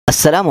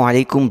Assalamu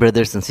alaikum,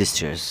 brothers and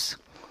sisters.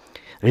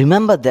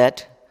 Remember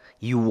that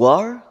you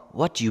are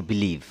what you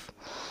believe.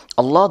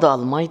 Allah the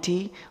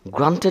Almighty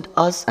granted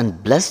us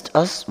and blessed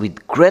us with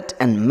great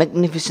and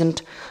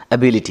magnificent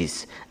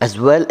abilities, as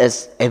well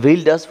as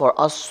availed us for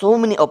us so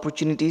many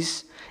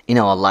opportunities in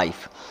our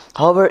life.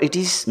 However, it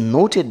is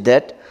noted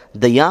that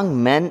the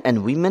young men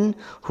and women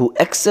who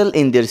excel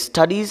in their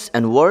studies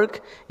and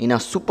work in a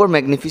super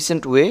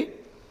magnificent way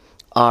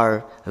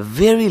are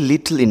very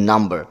little in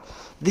number.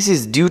 This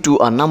is due to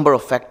a number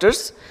of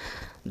factors,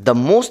 the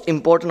most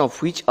important of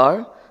which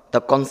are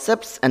the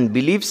concepts and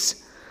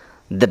beliefs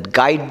that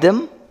guide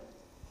them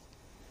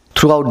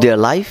throughout their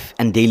life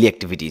and daily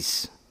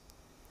activities.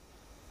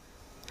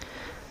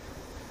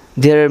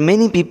 There are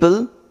many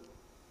people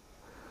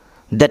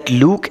that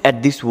look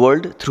at this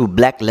world through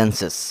black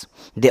lenses.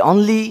 They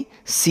only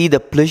see the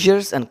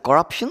pleasures and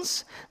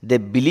corruptions. They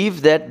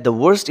believe that the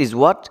worst is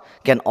what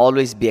can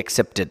always be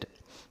accepted.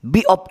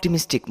 Be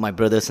optimistic, my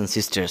brothers and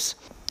sisters.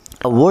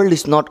 A world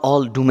is not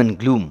all doom and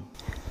gloom.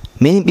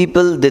 Many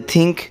people, they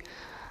think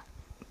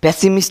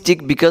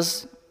pessimistic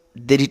because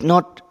they did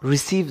not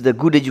receive the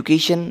good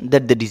education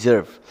that they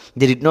deserve.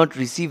 They did not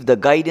receive the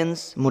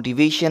guidance,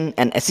 motivation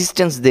and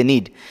assistance they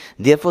need.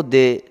 Therefore,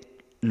 they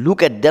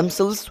look at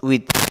themselves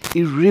with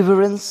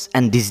irreverence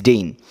and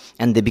disdain,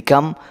 and they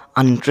become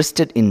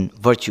uninterested in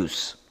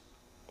virtues.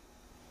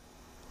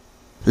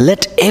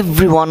 Let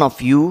every one of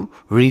you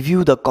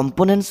review the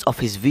components of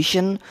his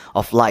vision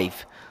of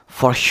life.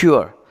 For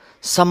sure,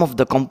 some of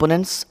the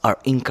components are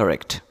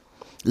incorrect.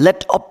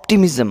 Let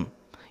optimism,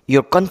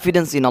 your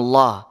confidence in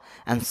Allah,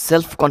 and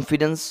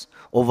self-confidence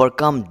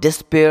overcome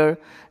despair,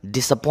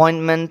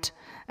 disappointment,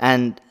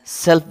 and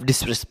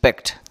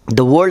self-disrespect.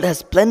 The world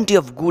has plenty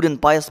of good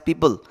and pious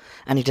people,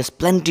 and it has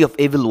plenty of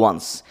evil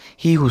ones.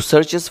 He who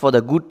searches for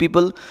the good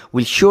people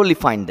will surely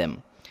find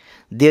them.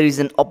 There is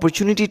an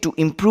opportunity to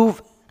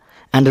improve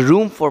and a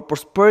room for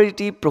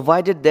prosperity,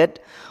 provided that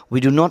we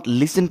do not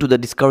listen to the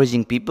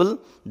discouraging people,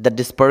 the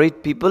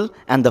desperate people,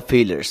 and the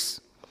failures.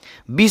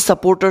 Be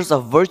supporters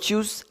of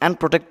virtues and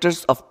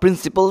protectors of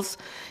principles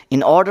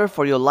in order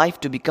for your life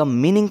to become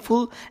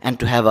meaningful and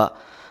to have a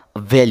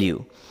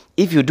value.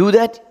 If you do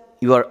that,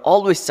 you are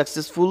always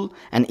successful,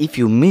 and if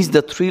you miss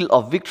the thrill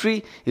of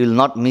victory, you will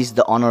not miss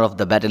the honor of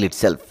the battle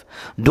itself.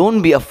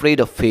 Don't be afraid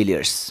of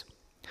failures.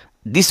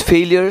 These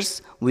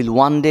failures will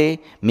one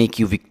day make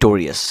you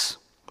victorious.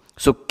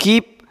 So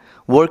keep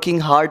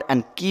working hard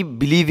and keep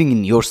believing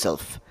in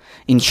yourself.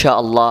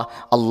 Inshallah,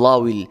 Allah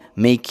will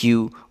make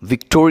you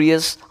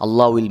victorious,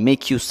 Allah will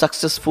make you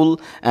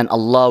successful, and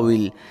Allah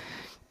will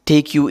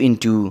take you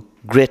into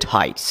great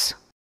heights.